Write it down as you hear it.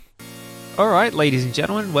Alright, ladies and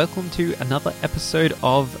gentlemen, welcome to another episode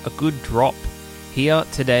of A Good Drop. Here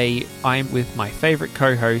today, I'm with my favourite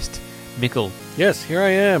co-host, Mikkel. Yes, here I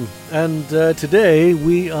am. And today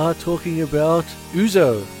we are talking about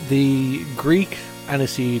Ouzo, the Greek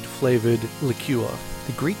aniseed-flavoured liqueur.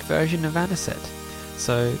 The Greek version of anisette.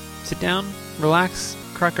 So, sit down, relax,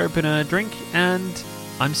 crack open a drink, and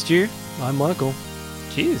I'm Stu. I'm Michael.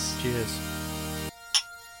 Cheers. Cheers.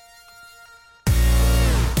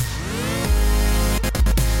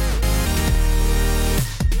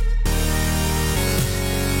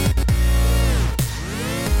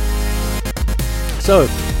 So,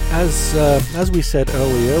 as we said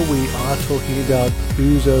earlier, we are talking about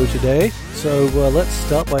Ouzo today. So let's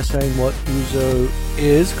start by saying what Ouzo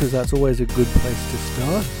is, because that's always a good place to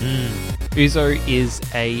start. Ouzo is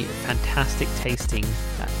a fantastic tasting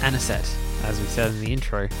anisette, as we said in the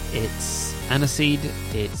intro. It's aniseed,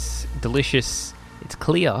 it's delicious, it's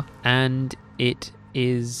clear, and it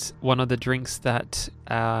is one of the drinks that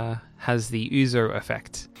has the Ouzo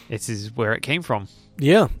effect. This is where it came from.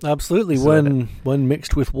 Yeah, absolutely. So when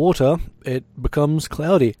mixed with water, it becomes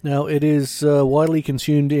cloudy. Now, it is widely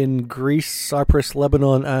consumed in Greece, Cyprus,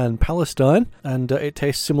 Lebanon, and Palestine, and it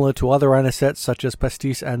tastes similar to other anisettes such as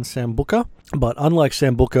pastis and sambuca. But unlike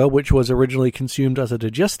sambuca, which was originally consumed as a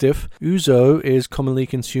digestif, Ouzo is commonly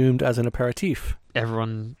consumed as an aperitif.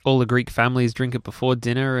 All the Greek families drink it before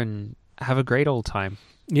dinner and have a great old time.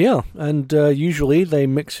 Yeah, and usually they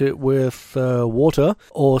mix it with water,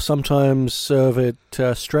 or sometimes serve it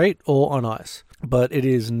straight or on ice. But it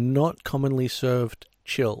is not commonly served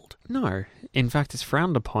chilled. No. In fact, it's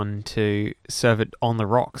frowned upon to serve it on the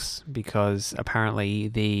rocks, because apparently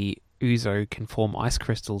the Ouzo can form ice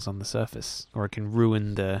crystals on the surface, or it can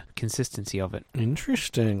ruin the consistency of it.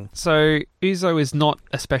 Interesting. So, Ouzo is not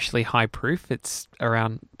especially high proof. It's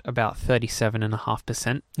around about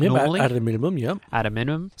 37.5% normally. At a minimum, yeah. At a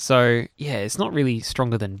minimum. So, yeah, it's not really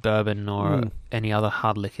stronger than bourbon or any other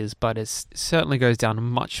hard liquors, but it certainly goes down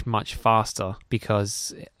much, much faster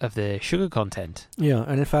because of the sugar content. Yeah,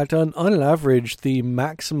 and in fact, on an average, the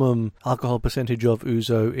maximum alcohol percentage of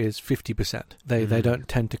Ouzo is 50%. They don't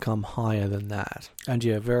tend to come higher than that. And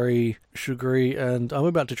yeah, very sugary, and I'm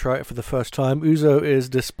about to try it for the first time. Ouzo is,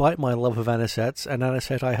 despite my love of anisettes, an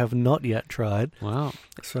anisette I have not yet tried. Wow.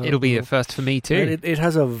 So it'll be a first for me too. It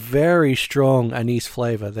has a very strong anise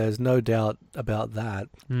flavour. There's no doubt about that.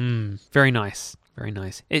 Very nice. Very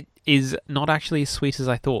nice. It is not actually as sweet as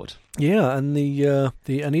I thought. Yeah, and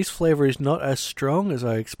the anise flavour is not as strong as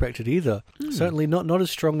I expected either. Certainly not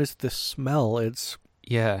as strong as the smell. It's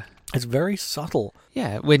very subtle.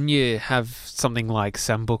 Yeah, when you have something like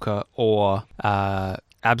sambuca or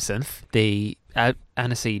absinthe, the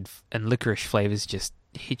aniseed and licorice flavours just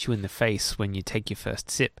hit you in the face when you take your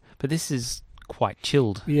first sip. But this is quite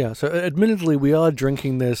chilled. Yeah, so admittedly we are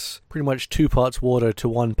drinking this pretty much 2 parts water to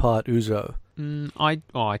 1 part Ouzo.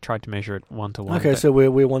 I tried to measure it 1 to 1. Okay, so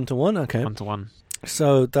we're 1 to 1? Okay. 1 to 1.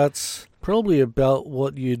 So that's probably about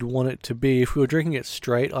what you'd want it to be. If we were drinking it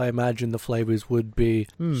straight, I imagine the flavours would be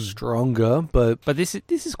stronger, but this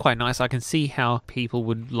is quite nice. I can see how people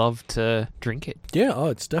would love to drink it. Yeah,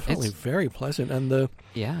 it's definitely very pleasant, and the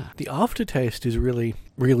aftertaste is really,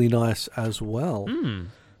 really nice as well.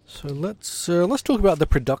 So let's talk about the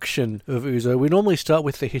production of Ouzo. We normally start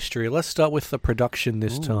with the history. Let's start with the production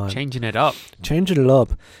this time. Changing it up.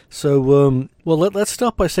 So, let's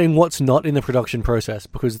start by saying what's not in the production process,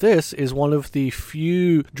 because this is one of the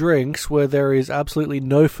few drinks where there is absolutely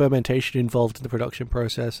no fermentation involved in the production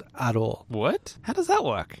process at all. What? How does that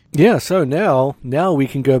work? Yeah, so now we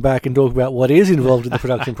can go back and talk about what is involved in the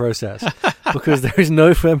production process, because there is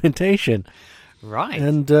no fermentation. Right.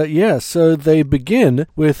 And so they begin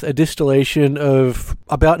with a distillation of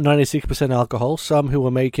about 96% alcohol. Some who are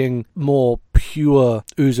making more pure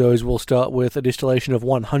Ouzos will start with a distillation of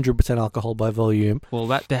 100% alcohol by volume. Well,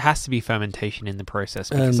 there has to be fermentation in the process,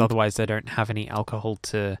 because otherwise they don't have any alcohol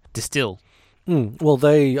to distill. Well,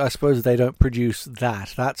 I suppose they don't produce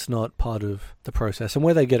that. That's not part of the process. And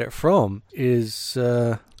where they get it from is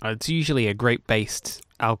it's usually a grape-based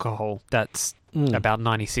alcohol that's about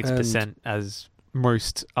 96% as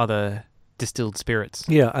most other distilled spirits.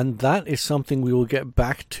 Yeah, and that is something we will get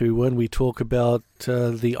back to when we talk about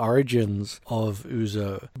the origins of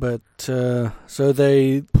Ouzo. But so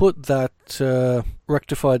they put that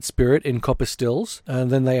rectified spirit in copper stills, and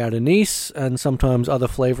then they add anise and sometimes other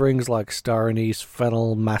flavorings like star anise,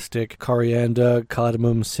 fennel, mastic, coriander,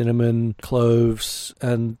 cardamom, cinnamon, cloves,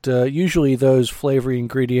 and usually those flavoring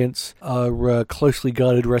ingredients are closely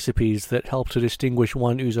guarded recipes that help to distinguish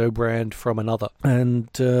one Ouzo brand from another. And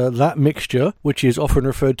that mixture, which is often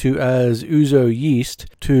referred to as Ouzo yeast,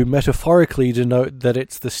 to metaphorically denote that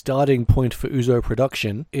it's the starting point for Ouzo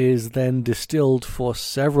production, is then distilled for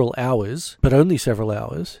several hours, but only several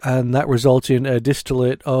hours, and that results in a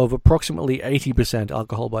distillate of approximately 80%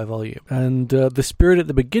 alcohol by volume. And the spirit at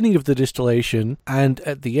the beginning of the distillation and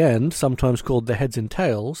at the end, sometimes called the heads and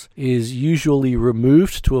tails, is usually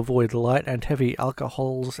removed to avoid light and heavy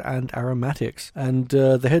alcohols and aromatics. And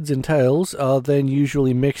the heads and tails are then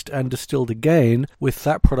usually mixed and distilled again with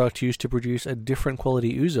that product used to produce a different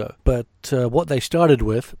quality Ouzo. But what they started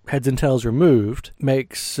with, heads and tails removed,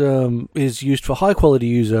 is used for high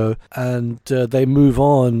quality Ouzo, and they move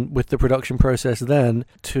on with the production process then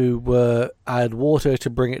to add water to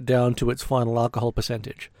bring it down to its final alcohol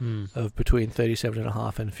percentage of between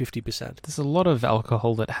 37.5% and 50%. There's a lot of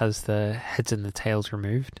alcohol that has the heads and the tails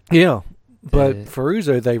removed. Yeah, but for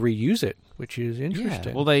Ouzo they reuse it, which is interesting.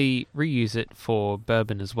 Yeah, well, they reuse it for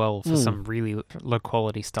bourbon as well for some really low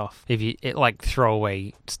quality stuff. Like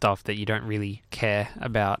throwaway stuff that you don't really care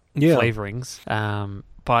about flavorings.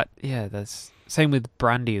 But yeah, that's same with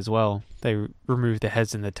brandy as well. They remove the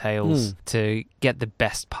heads and the tails to get the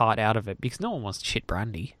best part out of it because no one wants shit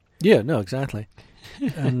brandy. Yeah, no, exactly.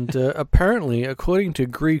 And apparently, according to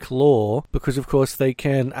Greek law, because of course they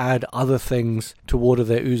can add other things to water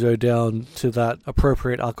their Ouzo down to that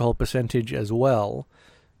appropriate alcohol percentage as well,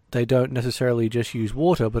 they don't necessarily just use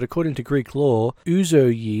water, but according to Greek law,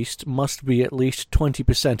 Ouzo yeast must be at least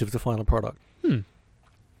 20% of the final product.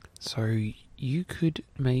 So you could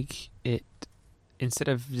make it, instead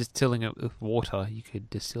of distilling it with water, you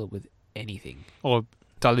could distill it with anything, or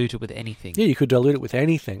dilute it with anything. Yeah, you could dilute it with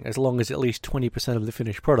anything, as long as at least 20% of the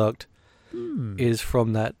finished product is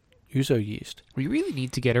from that Ouzo yeast. We really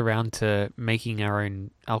need to get around to making our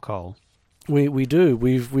own alcohol. We do.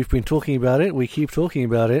 We've been talking about it. We keep talking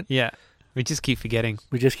about it. Yeah. We just keep forgetting.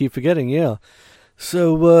 Yeah.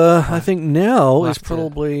 So I think now is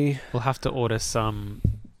probably... We'll have to order some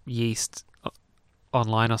yeast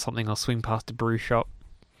online or something. I'll swing past a brew shop.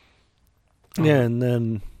 Yeah, and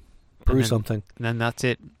then brew something. And then that's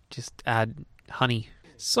it. Just add honey.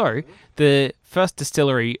 So, the first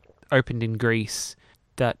distillery opened in Greece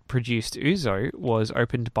that produced Ouzo was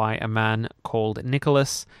opened by a man called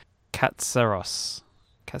Nicholas Katsaros.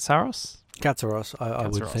 Katsaros, I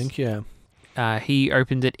would think, yeah. He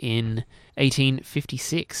opened it in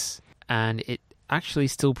 1856, and it actually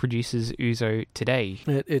still produces Ouzo today.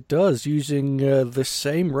 It does, using the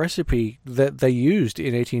same recipe that they used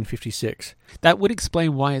in 1856. That would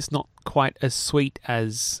explain why it's not quite as sweet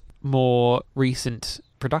as more recent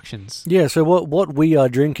productions. Yeah, so what we are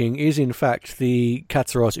drinking is in fact the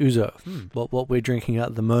Katsaros Ouzo. What we're drinking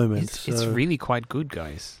at the moment. It's really quite good,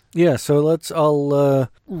 guys. Yeah, so I'll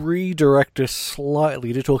redirect us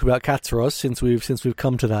slightly to talk about Katsaros since we've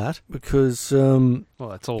come to that, because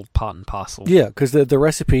well, it's all part and parcel. Yeah, because the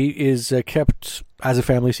recipe is kept as a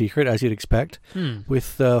family secret, as you'd expect,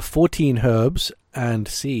 with 14 herbs and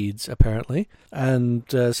seeds, apparently, and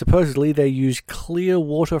supposedly they use clear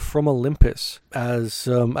water from Olympus as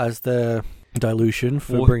their dilution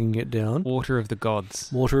for bringing it down. Water of the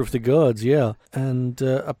gods. Water of the gods, yeah. And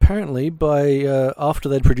apparently, by after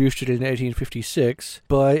they'd produced it in 1856,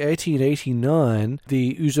 by 1889,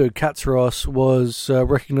 the Ouzo Katsaros was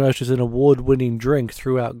recognized as an award-winning drink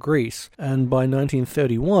throughout Greece, and by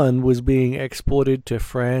 1931 was being exported to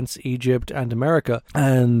France, Egypt, and America.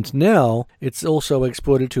 And now it's also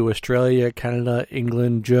exported to Australia, Canada,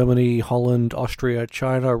 England, Germany, Holland, Austria,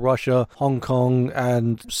 China, Russia, Hong Kong,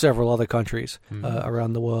 and several other countries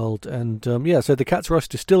around the world. And so the Katsaros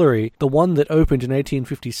distillery, the one that opened in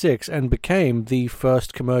 1856 and became the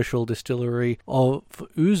first commercial distillery of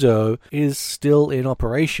Ouzo, is still in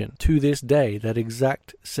operation to this day, that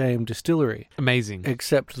exact same distillery. Amazing.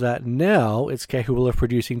 Except that now it's capable of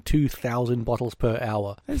producing 2,000 bottles per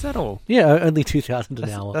hour. Is that all? Yeah, only 2,000 an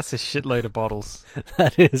hour. That's a shitload of bottles.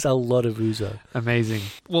 That is a lot of Ouzo. Amazing.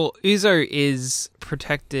 Well, Ouzo is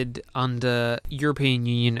protected under European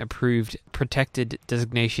Union approved protected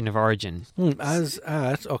designation of origin. As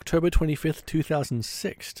at October 25th,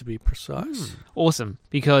 2006, to be precise. Awesome,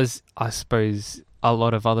 because I suppose a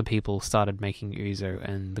lot of other people started making Ouzo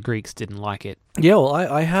and the Greeks didn't like it. Yeah, well,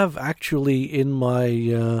 I have actually in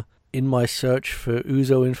my in my search for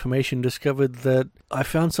Ouzo information, discovered that I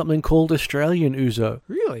found something called Australian Ouzo.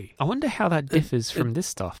 Really? I wonder how that differs from this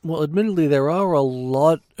stuff. Well, admittedly, there are a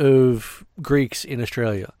lot of Greeks in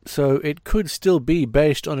Australia, so it could still be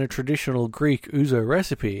based on a traditional Greek Ouzo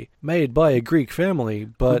recipe made by a Greek family,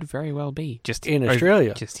 but Could very well be. Just in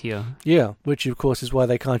Australia. Just here. Yeah, which of course is why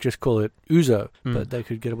they can't just call it Ouzo, but they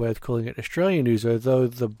could get away with calling it Australian Ouzo, though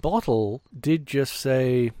the bottle did just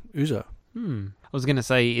say Ouzo. I was going to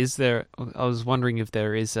say, I was wondering if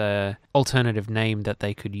there is a alternative name that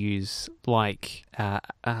they could use, like,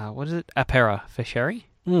 what is it? Apera for sherry?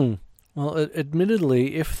 Well,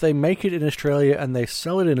 admittedly, if they make it in Australia and they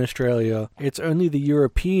sell it in Australia, it's only the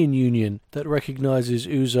European Union that recognises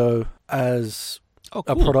Ouzo as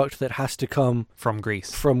a product that has to come from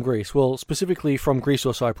Greece. From Greece. Well, specifically from Greece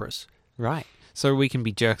or Cyprus. Right. So we can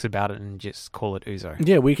be jerks about it and just call it Ouzo.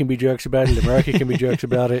 Yeah, we can be jerks about it. America can be jerks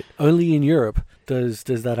about it. Only in Europe does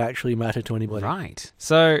that actually matter to anybody. Right.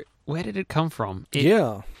 So where did it come from?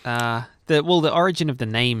 The origin of the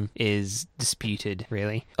name is disputed,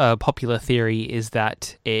 really. A popular theory is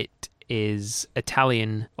that it is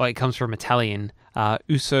Italian, or it comes from Italian,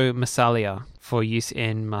 uso massalia, for use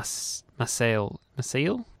in Marseille,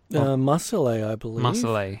 I believe.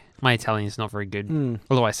 Marseille. My Italian is not very good,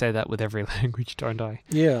 although I say that with every language, don't I?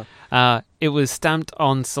 Yeah. It was stamped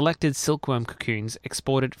on selected silkworm cocoons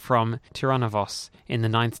exported from Tyrannovos in the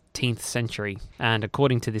 19th century, and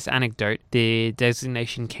according to this anecdote, the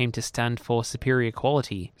designation came to stand for superior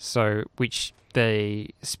quality, which the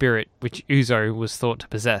spirit which Ouzo was thought to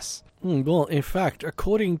possess. Well, in fact,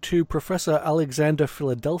 according to Professor Alexander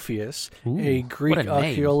Philadelphius, a Greek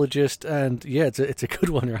archaeologist, and it's a good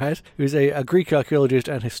one, right? Who's a Greek archaeologist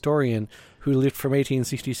and historian who lived from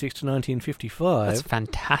 1866 to 1955. That's a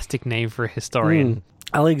fantastic name for a historian.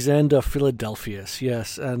 Alexander Philadelphius,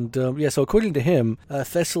 yes. And so according to him,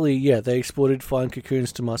 Thessaly, they exported fine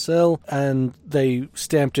cocoons to Marseille, and they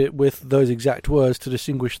stamped it with those exact words to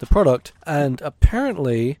distinguish the product. And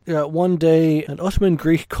apparently, one day, an Ottoman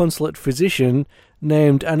Greek consulate physician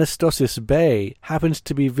named Anastasis Bey happened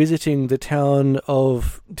to be visiting the town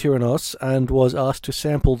of Tyrannos and was asked to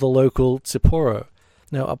sample the local Tsiporo.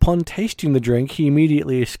 Now, upon tasting the drink, he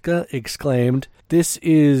immediately exclaimed, "This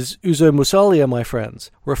is Ouzo Musalia, my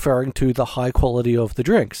friends," referring to the high quality of the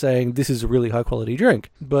drink, saying this is a really high quality drink.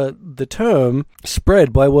 But the term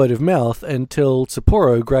spread by word of mouth until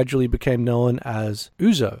Sapporo gradually became known as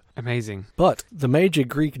Ouzo. Amazing. But the major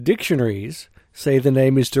Greek dictionaries say the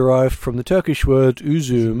name is derived from the Turkish word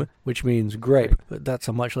uzum, which means grape. But that's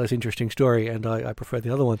a much less interesting story, and I prefer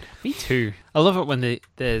the other one. Me too. I love it when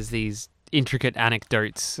there's these intricate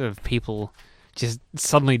anecdotes of people just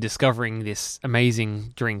suddenly discovering this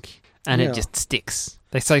amazing drink, and it just sticks.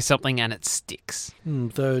 They say something and it sticks.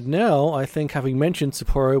 Though now, I think having mentioned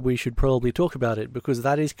Sapporo, we should probably talk about it, because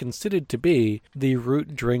that is considered to be the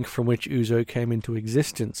root drink from which Ouzo came into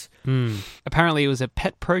existence. Apparently it was a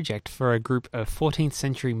pet project for a group of 14th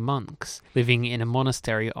century monks living in a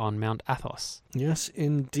monastery on Mount Athos. Yes,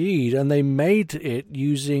 indeed. And they made it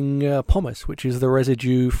using pomace, which is the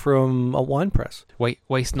residue from a wine press.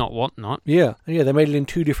 Waste not, want not. Yeah, they made it in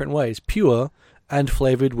two different ways, pure and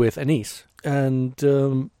flavoured with anise. And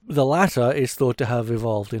the latter is thought to have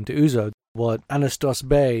evolved into Ouzo. What Anastos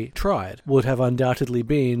Bey tried would have undoubtedly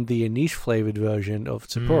been the anise-flavoured version of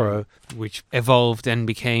Sapporo. Which evolved and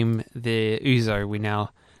became the Ouzo we now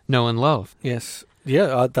know and love. Yes.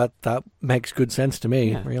 Yeah, that makes good sense to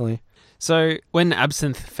me, really. So when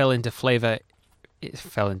absinthe fell into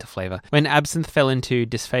When absinthe fell into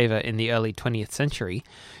disfavour in the early 20th century,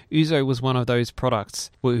 Ouzo was one of those products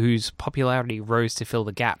whose popularity rose to fill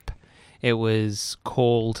the gap. It was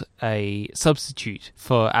called a substitute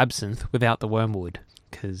for absinthe without the wormwood,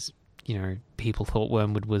 because, people thought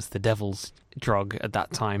wormwood was the devil's drug at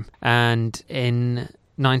that time. And in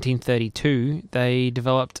 1932, they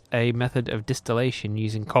developed a method of distillation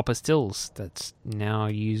using copper stills that's now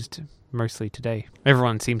used mostly today.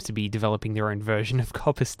 Everyone seems to be developing their own version of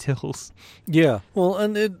copper stills. Yeah, well,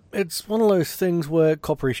 and it's one of those things where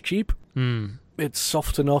copper is cheap. It's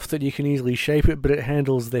soft enough that you can easily shape it, but it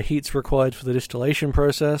handles the heats required for the distillation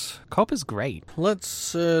process. Copper's great.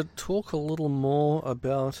 Let's talk a little more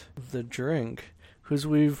about the drink, because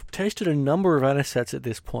we've tasted a number of anisets at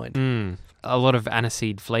this point. A lot of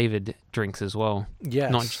aniseed-flavoured drinks as well.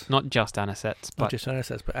 Yes. Not just anisets. Not just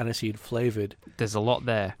anisets, but aniseed-flavoured. There's a lot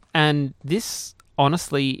there. And this,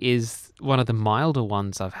 honestly, is one of the milder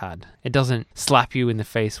ones I've had. It doesn't slap you in the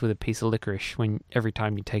face with a piece of licorice every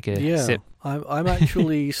time you take a sip. I'm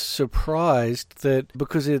actually surprised that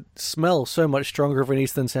because it smells so much stronger of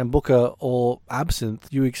anise than Sambuca or absinthe,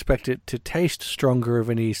 you expect it to taste stronger of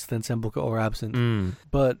anise than Sambuca or absinthe.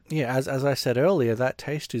 But yeah, as I said earlier, that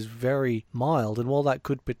taste is very mild, and while that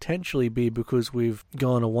could potentially be because we've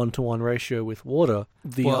gone a 1-to-1 ratio with water,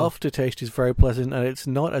 the aftertaste is very pleasant, and it's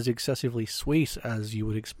not as excessively sweet as you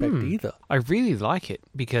would expect either. I really like it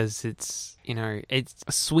because it's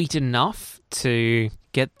sweet enough to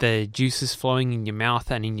get the juices flowing in your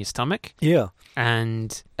mouth and in your stomach. Yeah.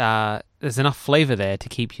 And there's enough flavor there to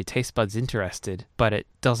keep your taste buds interested, but it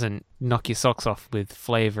doesn't knock your socks off with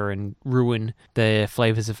flavor and ruin the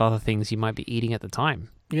flavors of other things you might be eating at the time.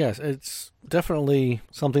 Yes, it's definitely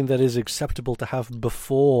something that is acceptable to have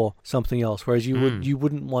before something else, whereas you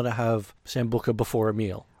wouldn't want to have Sambuca before a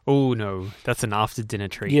meal. Oh no, that's an after-dinner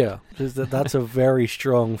treat. Yeah, that's a very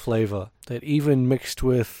strong flavor that even mixed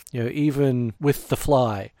with, even with the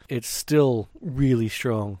fly, it's still really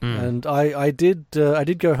strong. And I did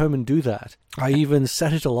go home and do that. I even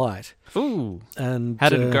set it alight. Ooh. And how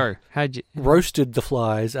did it go? How'd you roasted the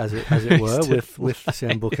flies, as it were, with the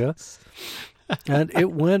Sambuca. And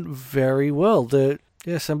it went very well.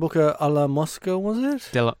 Sambuca a la Mosca, was it?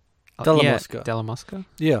 Della Mosca. Della Mosca?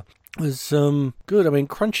 Yeah. It was good. I mean,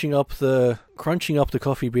 crunching up the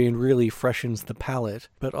coffee bean really freshens the palate,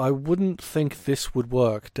 but I wouldn't think this would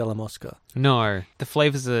work, Della Mosca. No, the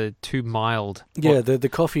flavors are too mild. Yeah, the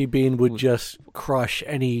coffee bean would just crush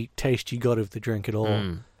any taste you got of the drink at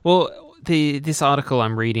all. Well, this article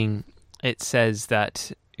I'm reading, it says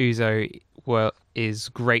that Ouzo is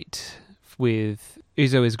great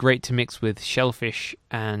to mix with shellfish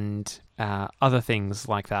and other things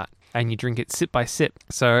like that. And you drink it sip by sip.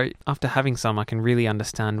 So after having some, I can really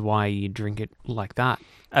understand why you drink it like that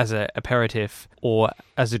as an aperitif or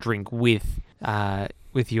as a drink with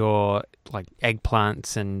your like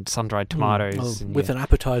eggplants and sun-dried tomatoes. And with an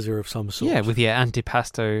appetizer of some sort. Yeah, with your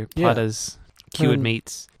antipasto platters, cured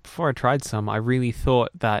meats. Before I tried some, I really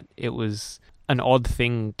thought that it was an odd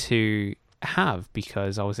thing to have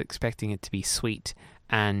because I was expecting it to be sweet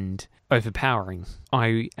and overpowering.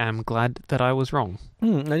 I am glad that I was wrong.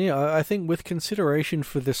 And I think with consideration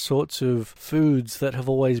for the sorts of foods that have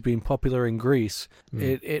always been popular in Greece,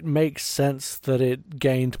 it makes sense that it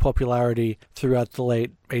gained popularity throughout the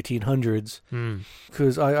late 1800s.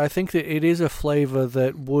 Because I think that it is a flavor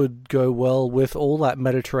that would go well with all that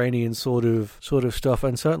Mediterranean sort of stuff,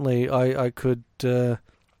 and certainly I could...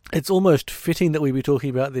 It's almost fitting that we be talking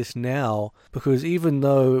about this now, because even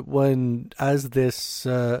though as this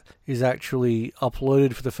is actually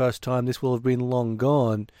uploaded for the first time, this will have been long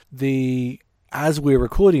gone, as we're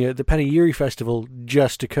recording it, the Panegyri Festival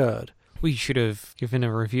just occurred. We should have given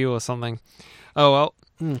a review or something. Oh, well.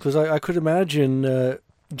 Because I could imagine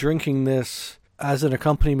drinking this as an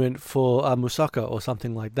accompaniment for a moussaka or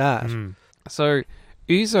something like that. So,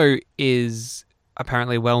 Ouzo is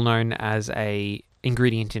apparently well known as a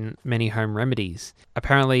ingredient in many home remedies.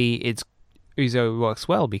 Apparently, Ouzo works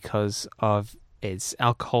well because of its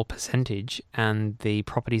alcohol percentage and the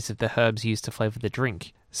properties of the herbs used to flavor the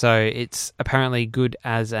drink. So it's apparently good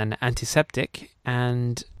as an antiseptic,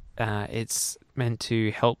 and it's meant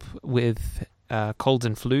to help with colds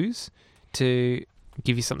and flus, to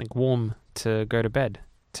give you something warm to go to bed,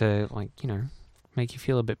 to make you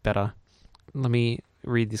feel a bit better. Let me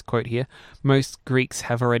read this quote here. Most Greeks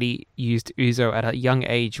have already used Ouzo at a young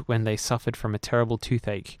age when they suffered from a terrible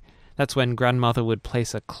toothache. That's when grandmother would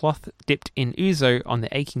place a cloth dipped in Ouzo on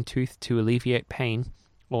the aching tooth to alleviate pain,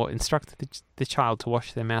 or instruct the child to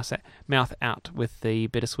wash their mouth out with the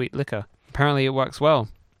bittersweet liquor. Apparently it works well.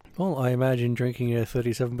 Well, I imagine drinking a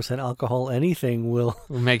 37% alcohol anything will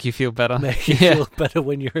make you feel better. Make you feel better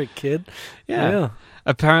when you're a kid. Yeah.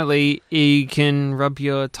 Apparently, you can rub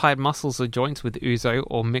your tight muscles or joints with Ouzo,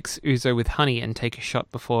 or mix Ouzo with honey and take a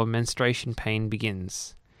shot before menstruation pain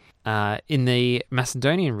begins. In the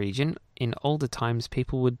Macedonian region, in older times,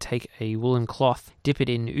 people would take a woolen cloth, dip it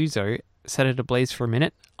in Ouzo, set it ablaze for a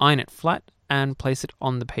minute, iron it flat, and place it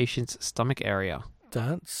on the patient's stomach area.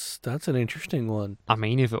 That's an interesting one. I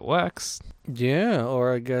mean, if it works. Yeah,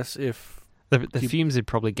 or I guess if... The fumes would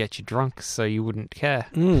probably get you drunk, so you wouldn't care.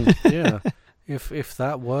 Yeah. If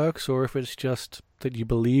that works, or if it's just that you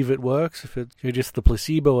believe it works, if it's just the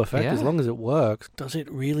placebo effect, as long as it works, does it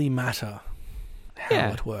really matter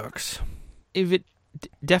how it works? If it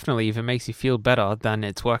makes you feel better, then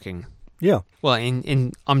it's working. Yeah. Well,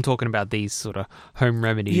 I'm talking about these sort of home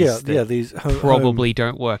remedies these probably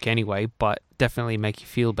don't work anyway, but definitely make you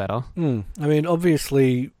feel better. I mean,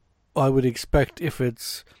 obviously, I would expect if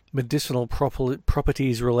it's medicinal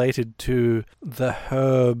properties related to the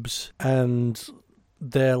herbs and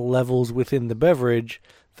their levels within the beverage,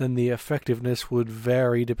 then the effectiveness would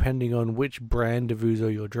vary depending on which brand of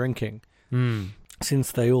Ouzo you're drinking.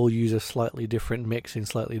 Since they all use a slightly different mix in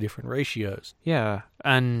slightly different ratios. Yeah,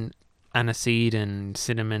 and aniseed and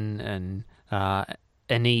cinnamon and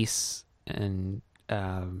anise and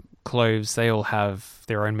cloves, they all have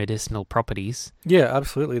their own medicinal properties. Yeah,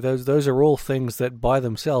 absolutely. Those are all things that by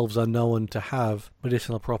themselves are known to have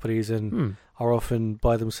medicinal properties and are often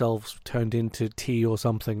by themselves turned into tea or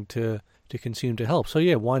something to consume to help. So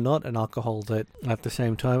yeah, why not an alcohol that at the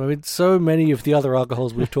same time? I mean, so many of the other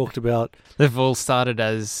alcohols we've talked about, they've all started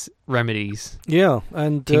as remedies. Yeah,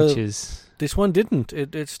 and tinctures. This one didn't.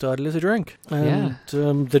 It started as a drink. And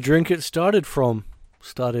the drink it started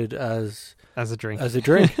as a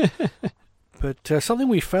drink. But something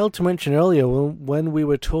we failed to mention earlier when we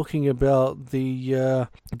were talking about the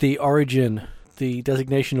origin, the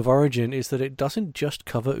designation of origin, is that it doesn't just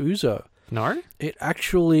cover Ouzo. No? It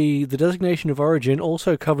actually, the designation of origin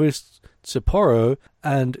also covers Sapporo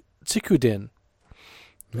and Tsikudin.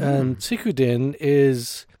 And Tsikudin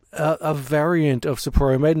is a variant of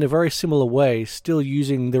Sapporo made in a very similar way, still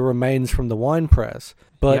using the remains from the wine press,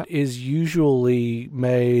 but is usually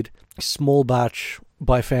made small batch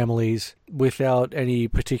by families without any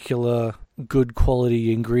particular good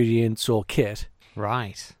quality ingredients or kit.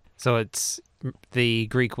 Right. So it's the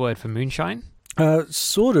Greek word for moonshine?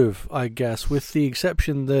 Sort of, I guess, with the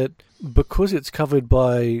exception that because it's covered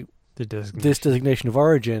by this designation of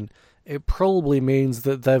origin, it probably means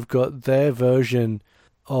that they've got their version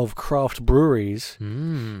of craft breweries,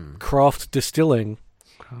 craft distilling,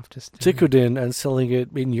 Tsikudin, and selling it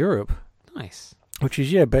in Europe. Nice. Which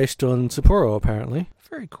is, based on Sapporo, apparently.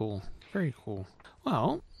 Very cool. Very cool.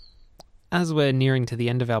 Well, as we're nearing to the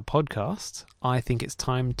end of our podcast, I think it's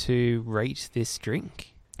time to rate this drink.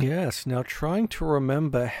 Yes, now trying to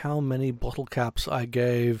remember how many bottle caps I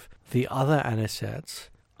gave the other anisets.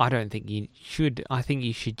 I don't think you should. I think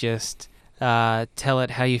you should just tell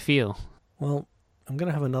it how you feel. Well, I'm going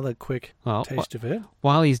to have another quick taste of it.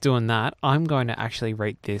 While he's doing that, I'm going to actually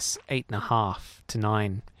rate this 8.5 to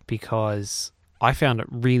 9 because I found it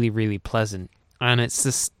really, really pleasant. And it's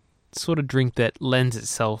this sort of drink that lends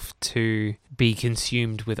itself to be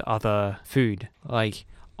consumed with other food. Like,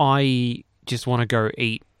 I just want to go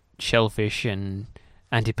eat shellfish and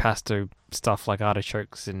antipasto stuff like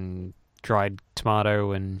artichokes and dried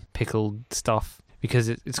tomato and pickled stuff because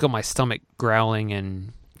it's got my stomach growling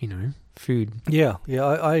and, food. Yeah,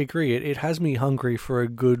 I agree. It has me hungry for a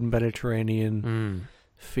good Mediterranean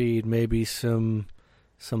feed, maybe some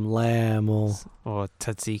lamb or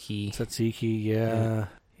tzatziki. Tzatziki, yeah.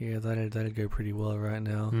 Yeah, that'd go pretty well right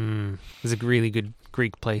now. There's a really good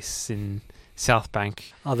Greek place in South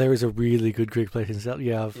Bank. Oh, there is a really good Greek place in South.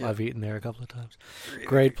 Yeah, I've eaten there a couple of times.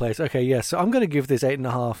 Great place. Okay, yeah. So I'm going to give this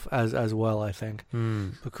 8.5 as well. I think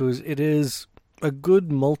because it is a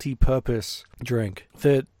good multi-purpose drink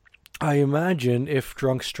that I imagine, if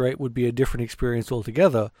drunk straight, would be a different experience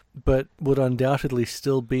altogether, but would undoubtedly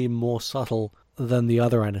still be more subtle than the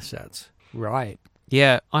other anisets. Right.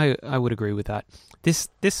 Yeah, I would agree with that. This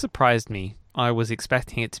surprised me. I was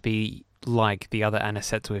expecting it to be like the other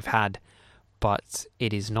anisets we've had, but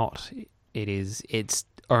it is not. It is its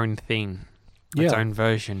own thing, its own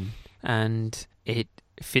version, and it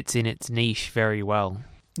fits in its niche very well.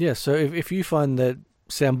 Yeah, so if you find that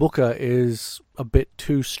Sambuca is a bit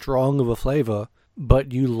too strong of a flavor,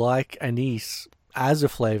 but you like anise as a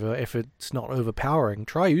flavor, if it's not overpowering,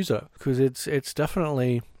 try Ouzo, because it's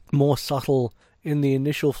definitely more subtle in the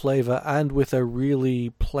initial flavor and with a really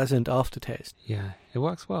pleasant aftertaste. Yeah, it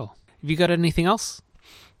works well. Have you got anything else?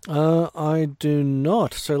 I do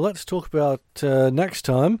not. So let's talk about next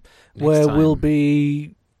time, where we'll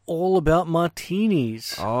be all about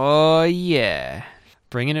martinis. Oh yeah,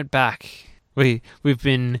 bringing it back. We've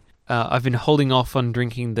been I've been holding off on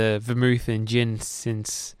drinking the vermouth and gin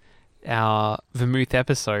since our vermouth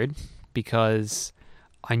episode because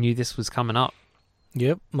I knew this was coming up.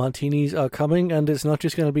 Yep, martinis are coming, and it's not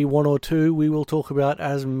just going to be one or two. We will talk about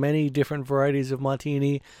as many different varieties of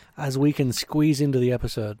martini as we can squeeze into the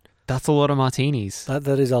episode. That's a lot of martinis. That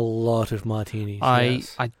is a lot of martinis.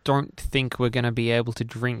 I don't think we're going to be able to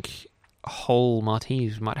drink whole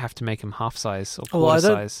martinis. We might have to make them half size or quarter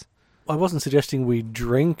size. I wasn't suggesting we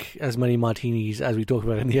drink as many martinis as we talk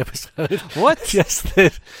about in the episode. What? Just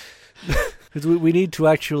that... Because we need to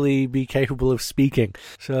actually be capable of speaking.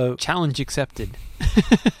 So challenge accepted.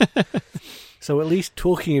 So at least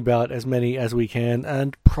talking about as many as we can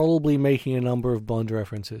and probably making a number of Bond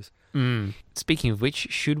references. Speaking of which,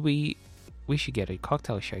 we should get a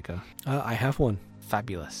cocktail shaker. I have one.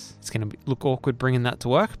 Fabulous. It's going to look awkward bringing that to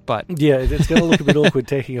work, but... Yeah, it's going to look a bit awkward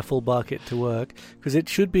taking a full bucket to work, because it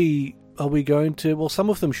should be... Are we going to... Well, some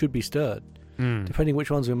of them should be stirred, depending which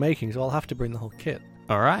ones we're making, so I'll have to bring the whole kit.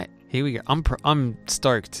 All right, here we go. I'm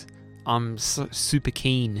stoked. I'm super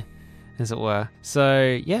keen, as it were.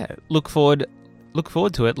 So, yeah, look forward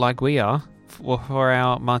to it like we are for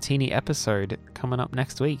our Martini episode coming up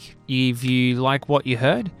next week. If you like what you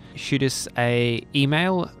heard, shoot us a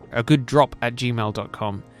email,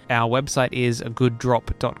 agooddrop@gmail.com. Our website is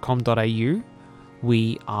agooddrop.com.au.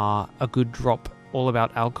 We are A Good Drop, all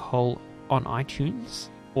about alcohol, on iTunes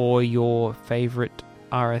or your favorite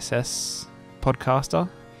RSS podcaster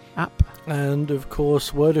app. And of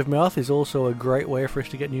course, word of mouth is also a great way for us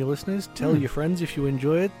to get new listeners. Tell your friends if you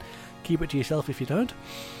enjoy it. Keep it to yourself if you don't.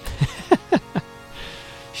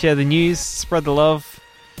 Share the news, spread the love.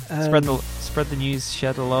 Spread the news,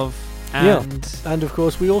 share the love. And of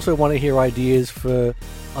course, we also want to hear ideas for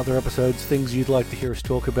other episodes, things you'd like to hear us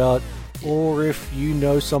talk about, or if you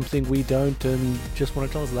know something we don't and just want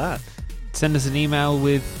to tell us that. Send us an email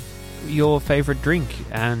with your favorite drink,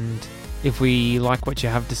 and if we like what you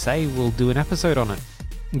have to say, we'll do an episode on it.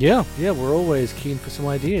 Yeah, we're always keen for some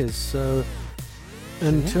ideas. So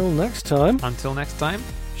until next time.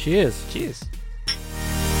 Cheers. Cheers.